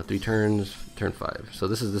 I'm down to 3 turns. Turn 5. So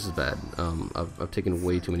this is bad. I've taken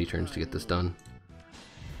way too many turns to get this done.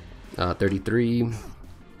 33.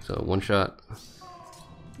 So 1 shot.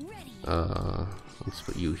 Let's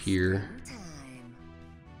put you here.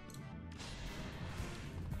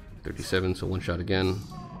 37. So 1 shot again.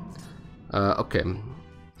 Okay.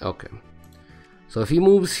 So if he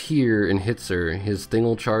moves here and hits her, his thing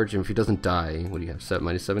will charge, and if he doesn't die, what do you have?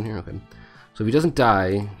 -7 here? Okay. So if he doesn't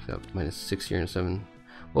die, he's got -6 here and 7.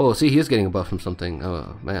 Whoa, see, he is getting a buff from something.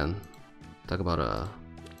 Oh, man. Talk about a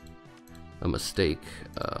mistake.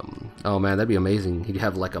 Oh, man, that'd be amazing. He'd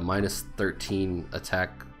have like a -13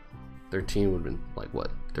 attack. 13 would have been like,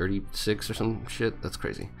 what, 36 or some shit? That's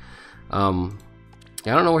crazy. Yeah,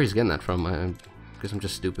 I don't know where he's getting that from. I guess I'm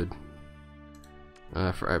just stupid.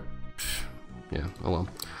 Yeah, oh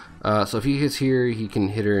well. So if he hits here, he can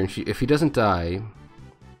hit her, and if he doesn't die,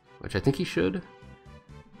 which I think he should,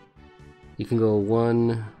 he can go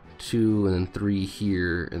 1, 2, and then 3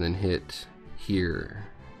 here, and then hit here.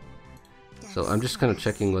 So I'm just kind of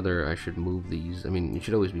checking whether I should move these. I mean, you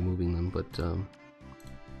should always be moving them, but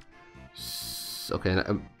okay.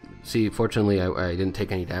 See, fortunately, I didn't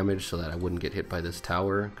take any damage so that I wouldn't get hit by this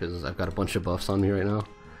tower because I've got a bunch of buffs on me right now.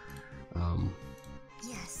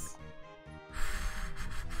 Yes.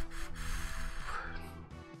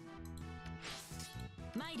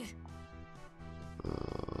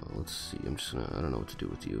 Let's see. I don't know what to do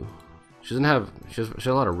with you. She has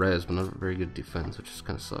a lot of res, but not very good defense, which just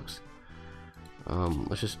kind of sucks.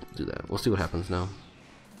 Let's just do that. We'll see what happens now.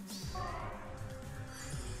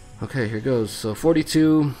 Okay, here goes. So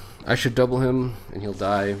 42. I should double him, and he'll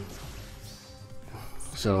die.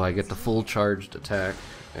 So I get the full charged attack,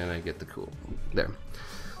 and I get the cool there.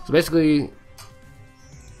 So basically,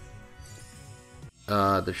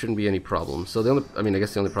 there shouldn't be any problem. So I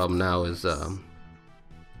guess the only problem now is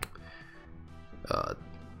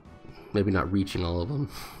maybe not reaching all of them.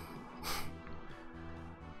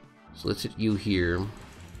 So let's hit you here.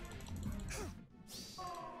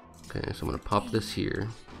 Okay, so I'm gonna pop this here.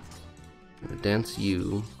 I'm gonna dance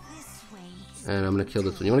you, and I'm gonna kill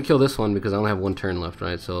this one. You wanna kill this one because I only have 1 turn left,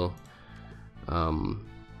 right? So,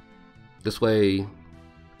 this way,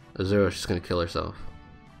 Azura's just gonna kill herself.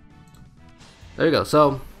 There you go.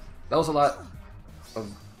 So that was a lot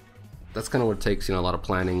of. That's kind of what it takes, you know, a lot of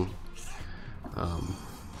planning.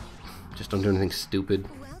 Just don't do anything stupid.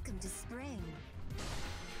 Welcome to spring.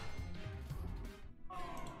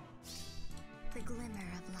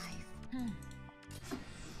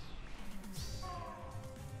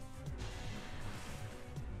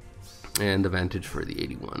 And advantage for the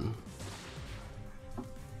 81.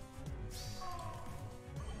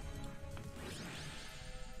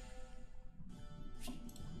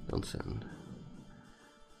 Don't send.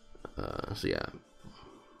 So yeah.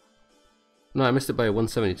 No, I missed it by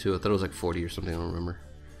 172. I thought it was like 40 or something. I don't remember.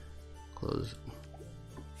 Close.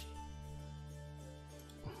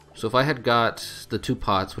 So if I had got the 2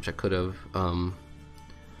 pots, which I could have,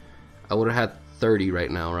 I would have had 30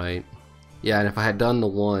 right now, right? Yeah, and if I had done the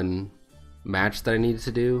 1 match that I needed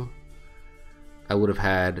to do, I would have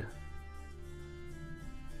had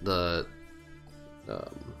the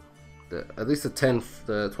at least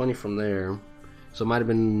the 20 from there. So it might have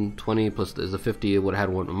been 20 plus the 50. It would have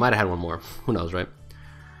had one. Might have had one more. Who knows, right?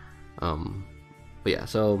 But yeah.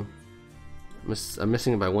 So I'm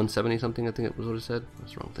missing it by 170 something. I think it was what it said.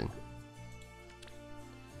 That's the wrong thing.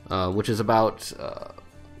 Which is about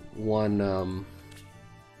one.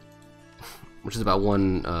 Which is about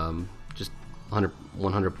one. Just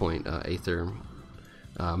 100 point Aether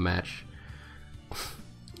match.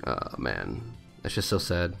 Man, that's just so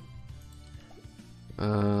sad.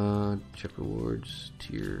 Check rewards,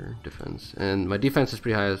 tier, defense, and my defense is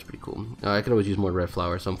pretty high. That's pretty cool. I could always use more red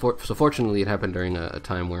flowers. So fortunately, it happened during a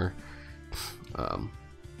time where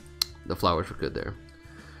the flowers were good there.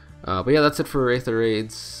 But yeah, that's it for Aether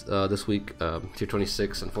raids this week. Tier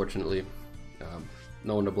 26, unfortunately.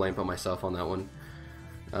 No one to blame but myself on that one.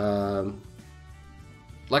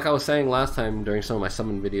 Like I was saying last time during some of my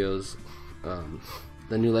summon videos,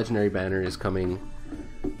 the new legendary banner is coming,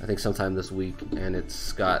 I think sometime this week, and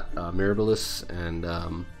it's got Mirabilis and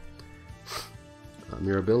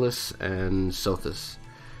Sothis,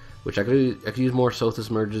 which I could use more Sothis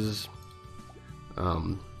merges.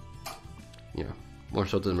 Yeah, more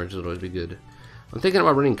Sothis merges would always be good. I'm thinking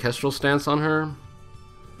about running Kestrel Stance on her.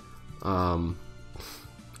 I'm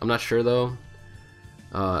not sure though.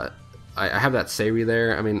 I have that Sayri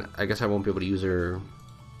there. I mean, I guess I won't be able to use her.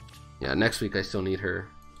 Yeah, next week I still need her.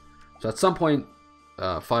 So at some point,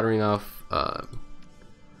 foddering off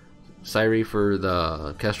Sayri for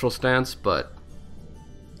the Kestrel Stance, but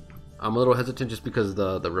I'm a little hesitant just because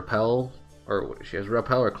the repel, or she has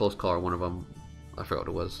repel or close call, or one of them, I forgot what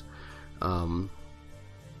it was,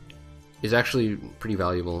 is actually pretty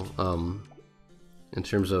valuable in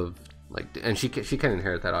terms of like, and she can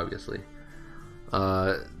inherit that obviously.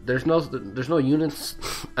 There's no units.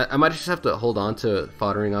 I might just have to hold on to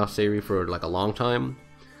foddering off Sayri for like a long time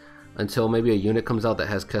until maybe a unit comes out that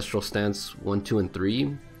has Kestrel Stance 1, 2, and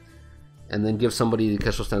 3, and then give somebody the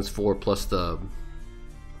Kestrel Stance 4 plus the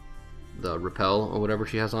repel or whatever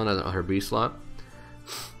she has on her B slot.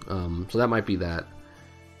 So that might be that.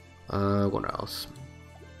 What else?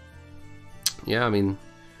 Yeah, I mean,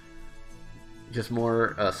 just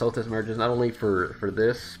more Sothis merges, not only for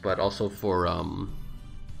this, but also for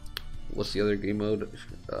what's the other game mode?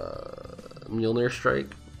 Mjolnir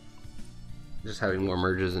Strike. Just having more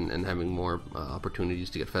merges and having more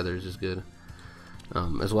opportunities to get feathers is good.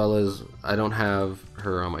 As well as I don't have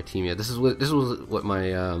her on my team yet. This was what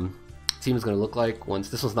my team is going to look like once.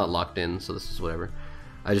 This one's not locked in, so this is whatever.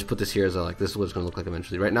 I just put this here as a, like, this is what it's going to look like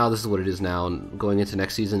eventually. Right now, this is what it is now, and going into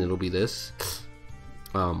next season, it'll be this.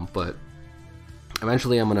 But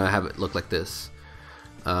eventually, I'm going to have it look like this.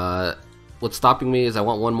 What's stopping me is I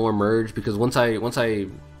want one more merge, because once I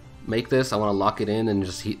make this, I want to lock it in and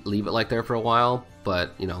just leave it like there for a while.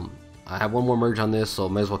 But, you know, I have one more merge on this, so I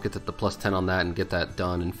might as well get the plus 10 on that and get that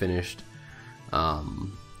done and finished.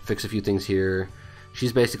 Fix a few things here.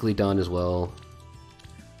 She's basically done as well.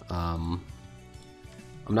 I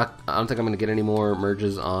don't think I'm gonna get any more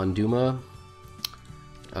merges on Duma.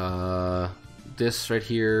 This right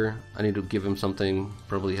here, I need to give him something.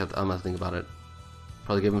 Probably I'm gonna think about it.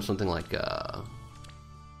 Probably give him something like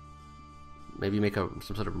maybe make some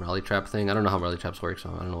sort of rally trap thing. I don't know how rally traps work, so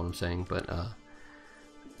I don't know what I'm saying, but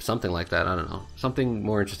something like that. I don't know. Something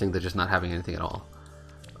more interesting than just not having anything at all.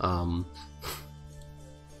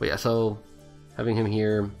 But yeah, so having him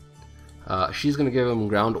here, she's gonna give him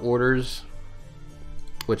ground orders,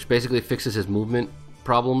 which basically fixes his movement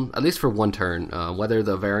problem, at least for one turn. Whether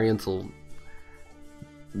the variants will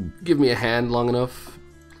give me a hand long enough.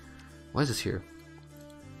 Why is this here?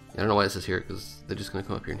 I don't know why this is here, because they're just gonna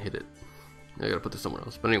come up here and hit it. I gotta put this somewhere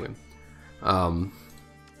else. But anyway,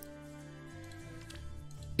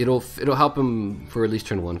 it'll help him for at least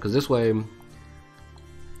turn 1, because this way,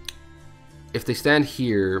 if they stand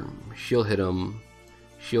here, she'll hit him.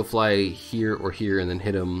 She'll fly here or here and then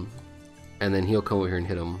hit him, and then he'll come over here and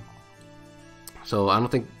hit him. So I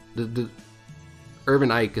don't think the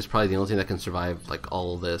Urban Ike is probably the only thing that can survive like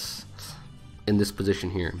all of this in this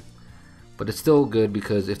position here. But it's still good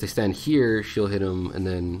because if they stand here, she'll hit him, and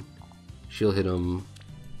then she'll hit him,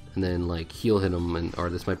 and then like he'll hit him, and or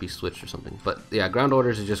this might be switched or something. But yeah, ground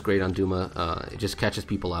orders is just great on Duma. It just catches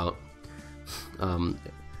people out.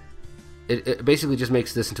 It basically just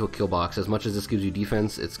makes this into a kill box. As much as this gives you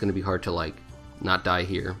defense, it's going to be hard to like not die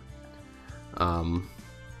here.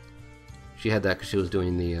 She had that because she was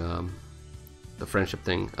doing the friendship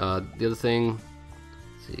thing. The other thing,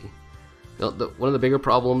 let's see. One of the bigger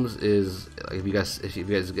problems is like, if you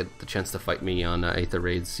guys get the chance to fight me on Aether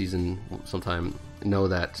Raids season sometime, know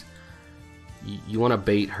that you want to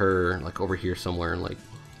bait her like over here somewhere, like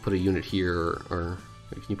put a unit here, or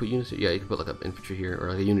can you put units here? Yeah, you can put like an infantry here or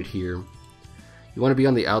like a unit here. You want to be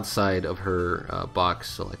on the outside of her box,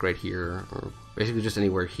 so like right here, or basically just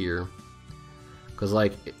anywhere here. Because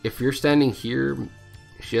like if you're standing here,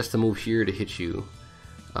 she has to move here to hit you.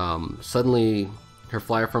 Suddenly her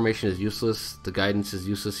flyer formation is useless. The guidance is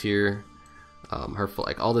useless here. Her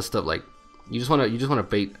like all this stuff, like you just want to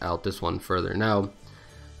bait out this one further. Now,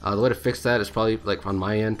 the way to fix that is probably like on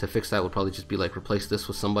my end. To fix that would probably just be like replace this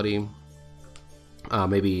with somebody.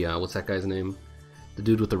 Maybe what's that guy's name? The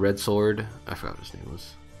dude with the red sword. I forgot what his name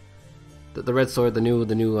was. The red sword. The new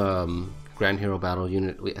Grand Hero Battle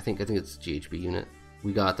unit. I think it's GHB unit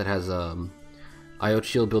we got that has IO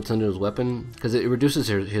shield built into his weapon because it reduces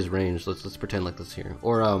his range. Let's pretend like this here.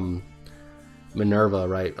 Or Minerva,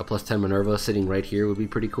 right? A +10 Minerva sitting right here would be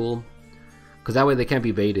pretty cool. Because that way they can't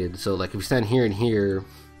be baited. So like if you stand here and here,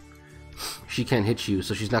 she can't hit you,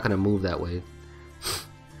 so she's not gonna move that way.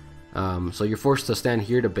 So you're forced to stand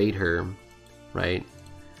here to bait her, right?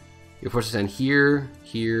 You're forced to stand here,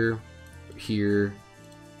 here, here,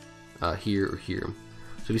 here, or here.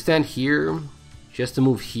 So if you stand here, she has to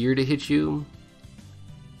move here to hit you,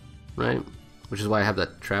 right? Which is why I have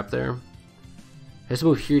that trap there. She has to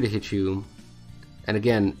move here to hit you, and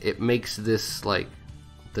again, it makes this like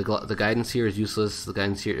the guidance here is useless. The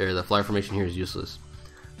guidance here, or the flyer formation here, is useless.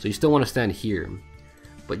 So you still want to stand here,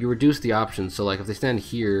 but you reduce the options. So like if they stand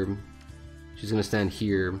here, she's gonna stand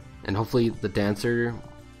here, and hopefully the dancer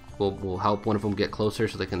will help one of them get closer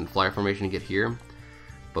so they can flyer formation and get here.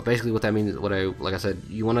 But basically what that means is, like I said,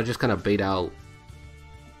 you want to just kind of bait out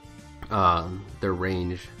their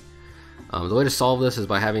range. The way to solve this is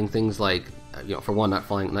by having things like, for one,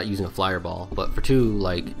 not using a flyer ball, but for two,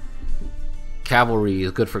 like cavalry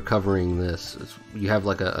is good for covering this. You have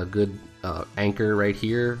like a good anchor right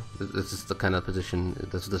here. This is the kind of position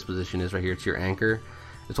this position is right here. It's your anchor.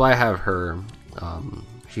 That's why I have her.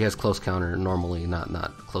 She has close counter normally, not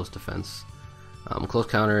close defense. Close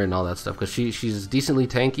counter and all that stuff, because she's decently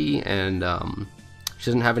tanky, and she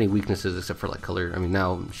doesn't have any weaknesses except for like color. I mean,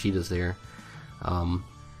 now Sheeta's there,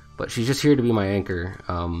 but she's just here to be my anchor,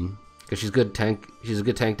 because she's good tank. She's a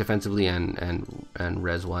good tank defensively and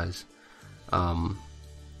res wise, and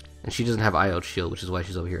she doesn't have IO shield, which is why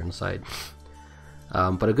she's over here on the side.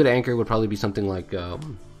 But a good anchor would probably be something like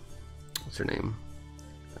what's her name?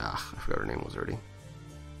 I forgot her name was already.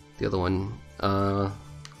 The other one.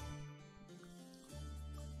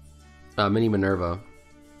 Mini Minerva.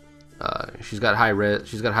 She's got high res.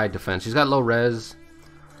 She's got high defense. She's got low res,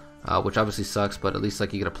 which obviously sucks. But at least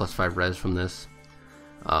like you get a +5 res from this.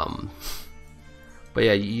 But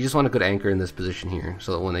yeah, you just want a good anchor in this position here,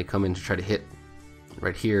 so that when they come in to try to hit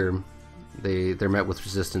right here, they're met with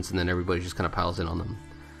resistance, and then everybody just kind of piles in on them.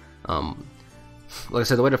 Like I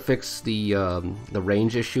said, the way to fix the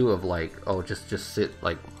range issue of like, oh, just sit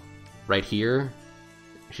like right here.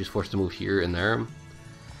 She's forced to move here and there.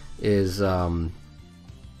 Is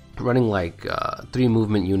running like 3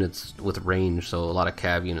 movement units with range, so a lot of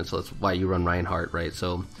cav units. So that's why you run Reinhardt, right?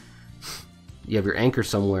 So you have your anchor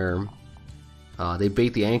somewhere. They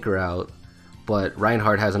bait the anchor out, but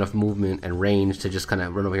Reinhardt has enough movement and range to just kind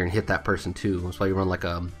of run over here and hit that person too. That's why you run like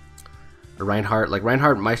a Reinhardt, like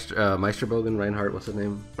Reinhardt Meisterbogen, Reinhardt, what's his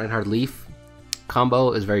name? Reinhardt Leaf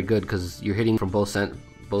combo is very good because you're hitting from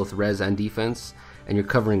both res and defense, and you're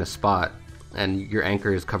covering a spot, and your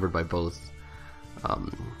anchor is covered by both.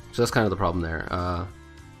 So that's kind of the problem there.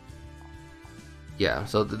 Yeah,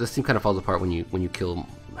 so this team kind of falls apart when you kill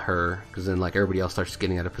her, because then like everybody else starts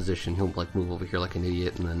getting out of position. He'll like move over here like an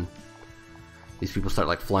idiot, and then these people start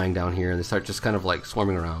like flying down here, and they start just kind of like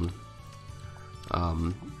swarming around.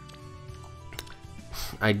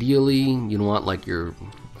 Ideally, you'd want like your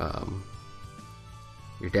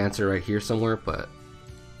dancer right here somewhere, but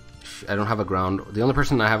I don't have a ground. The only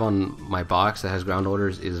person I have on my box that has ground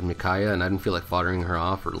orders is Micaiah, and I didn't feel like foddering her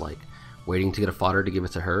off or like waiting to get a fodder to give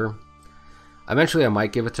it to her. Eventually I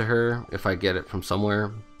might give it to her if I get it from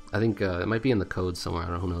somewhere. I think it might be in the code somewhere, I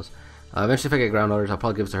don't know, who knows. Eventually if I get ground orders, I'll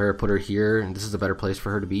probably give it to her, put her here, and this is a better place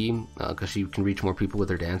for her to be, because she can reach more people with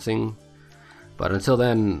her dancing. But until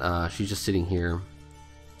then, she's just sitting here.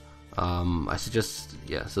 I suggest,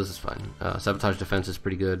 yeah, so this is fine. Sabotage defense is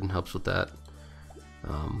pretty good, helps with that.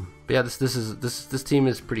 But yeah, this team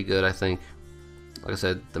is pretty good, I think. Like I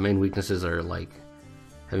said, the main weaknesses are like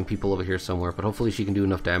having people over here somewhere, but hopefully she can do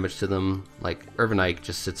enough damage to them. Like Irvinike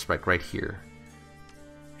just sits like right here.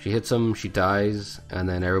 She hits him, she dies, and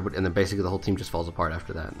then everybody, and then basically the whole team just falls apart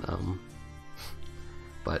after that.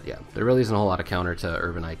 But yeah, there really isn't a whole lot of counter to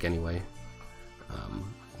Irvinike anyway.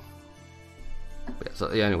 Yeah,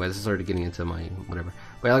 so yeah, anyway, this is already getting into my whatever.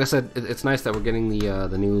 But yeah, like I said, it's nice that we're getting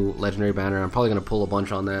the new legendary banner. I'm probably gonna pull a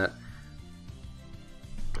bunch on that.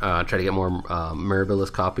 Try to get more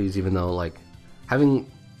Mirabilis copies, even though like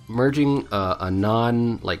merging a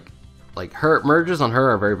non like her merges on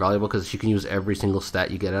her are very valuable because she can use every single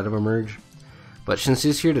stat you get out of a merge. But since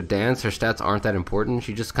she's here to dance, her stats aren't that important.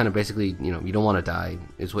 She just kind of basically, you know, you don't want to die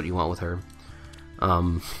is what you want with her.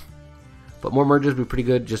 But more merges would be pretty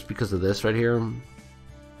good just because of this right here.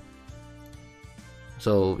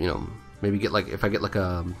 So, you know, maybe get like, if I get like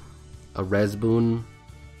a res boon,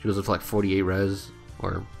 she goes up to like 48 res,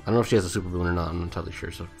 or I don't know if she has a super boon or not, I'm not entirely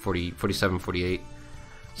sure. So 40, 47, 48,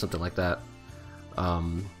 something like that.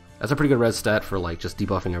 That's a pretty good res stat for like just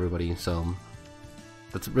debuffing everybody, so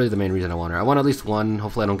that's really the main reason I want her. I want at least one,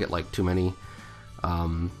 hopefully I don't get like too many.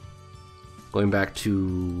 Going back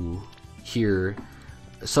to here,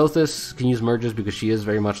 Sothis can use merges because she is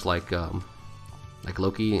very much like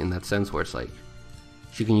Loki in that sense, where it's like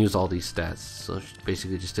she can use all these stats, so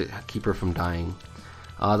basically just to keep her from dying.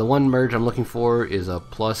 The one merge I'm looking for is a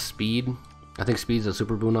plus speed. I think speed's a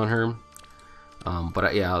super boon on her.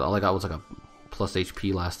 But yeah, all I got was like a plus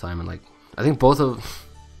HP last time, and like I think both of,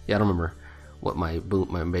 yeah, I don't remember what my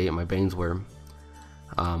banes were.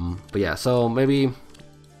 But yeah, so maybe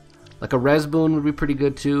like a res boon would be pretty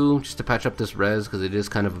good too, just to patch up this res because it is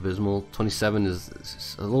kind of abysmal. 27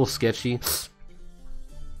 is a little sketchy.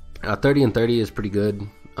 30 and 30 is pretty good,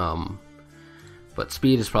 but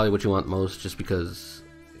speed is probably what you want most, just because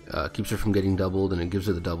it keeps her from getting doubled, and it gives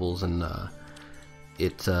her the doubles, and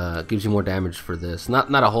it gives you more damage for this.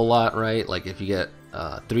 Not a whole lot, right? Like if you get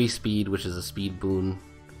 3 speed, which is a speed boon,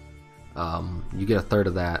 you get a third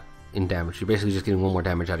of that in damage. You're basically just getting 1 more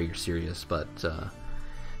damage out of your Sirius, but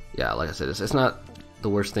yeah, like I said, it's not the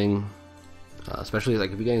worst thing. Especially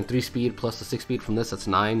like if you're getting 3 speed plus the 6 speed from this, that's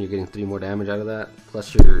 9. You're getting 3 more damage out of that.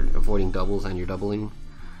 Plus you're avoiding doubles and you're doubling.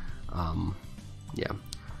 Yeah,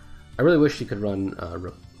 I really wish she could run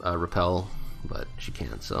repel, but she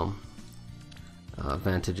can't. So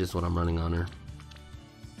Vantage is what I'm running on her.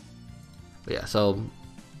 But yeah, so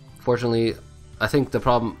fortunately, I think the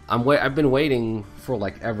problem I've been waiting for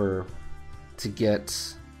like ever to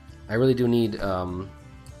get. I really do need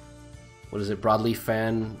what is it, Broadleaf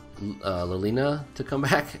Fan Lilina to come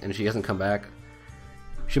back, and she hasn't come back.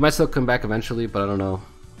 She might still come back eventually, but I don't know.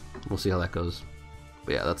 We'll see how that goes.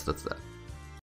 But yeah, that's that.